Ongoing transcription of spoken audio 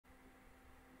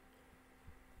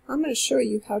I'm going to show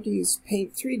you how to use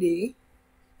Paint 3D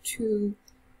to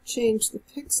change the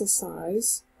pixel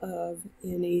size of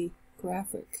any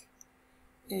graphic.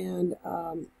 And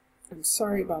I'm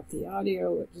sorry about the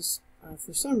audio, it just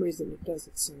for some reason it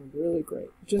doesn't sound really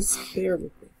great. Just bear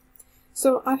with me.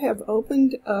 So I have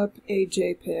opened up a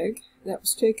JPEG that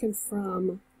was taken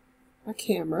from a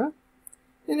camera,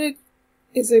 and it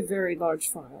is a very large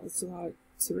file. It's about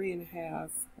 3.5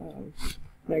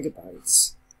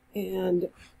 megabytes. And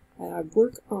I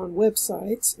work on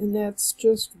websites, and that's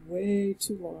just way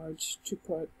too large to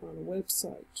put on a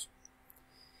website.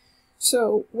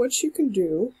 So what you can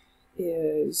do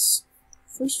is,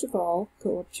 first of all,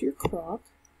 go up to your crop.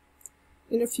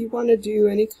 And if you want to do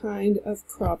any kind of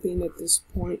cropping at this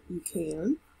point, you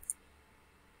can.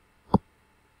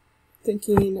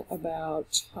 Thinking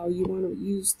about how you want to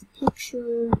use the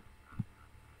picture,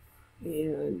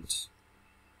 and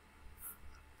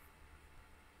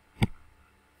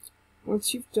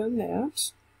once you've done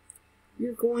that,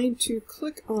 you're going to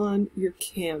click on your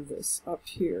canvas up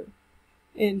here,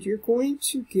 and you're going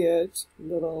to get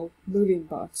little moving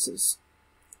boxes.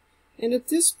 And at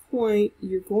this point,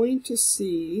 you're going to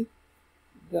see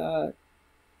the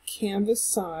canvas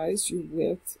size, your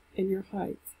width, and your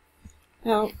height.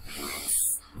 Now,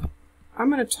 I'm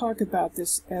going to talk about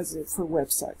this as for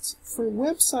websites. For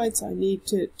websites, I need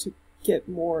to get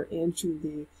more into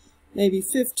the maybe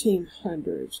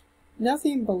 1,500.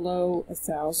 Nothing below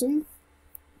 1,000,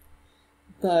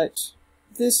 but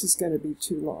this is going to be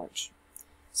too large.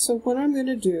 So what I'm going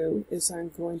to do is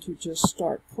I'm going to just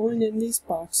start pulling in these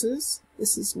boxes.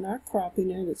 This is not cropping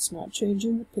it, it's not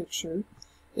changing the picture.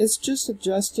 It's just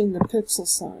adjusting the pixel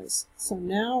size. So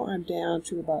now I'm down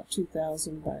to about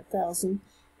 2,000 by 1,000,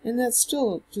 and that's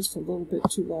still just a little bit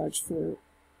too large for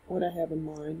what I have in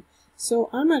mind. So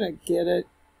I'm going to get it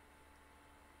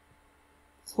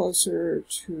closer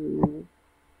to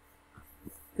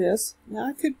this. Now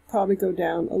I could probably go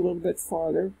down a little bit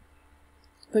farther,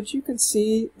 but you can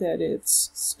see that it's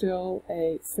still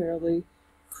a fairly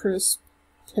crisp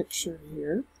picture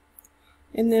here.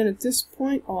 And then at this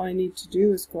point, all I need to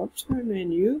do is go up to my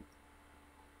menu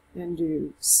and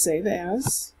do Save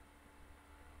As.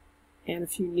 And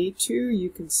if you need to, you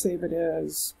can save it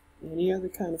as any other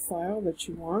kind of file that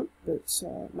you want. But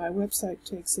my website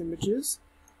takes images,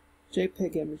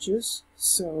 JPEG images,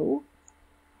 so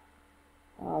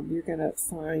you're going to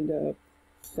find a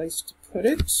place to put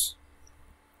it.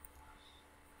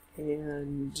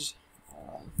 And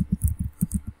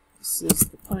this is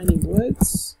the Piney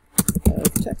Woods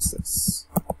of Texas.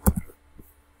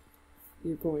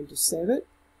 You're going to save it,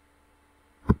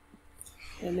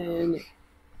 and then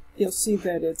you'll see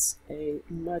that it's a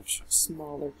much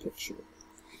smaller picture.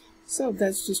 So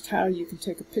that's just how you can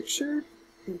take a picture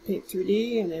in Paint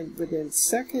 3D and then within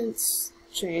seconds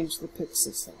change the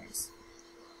pixel size.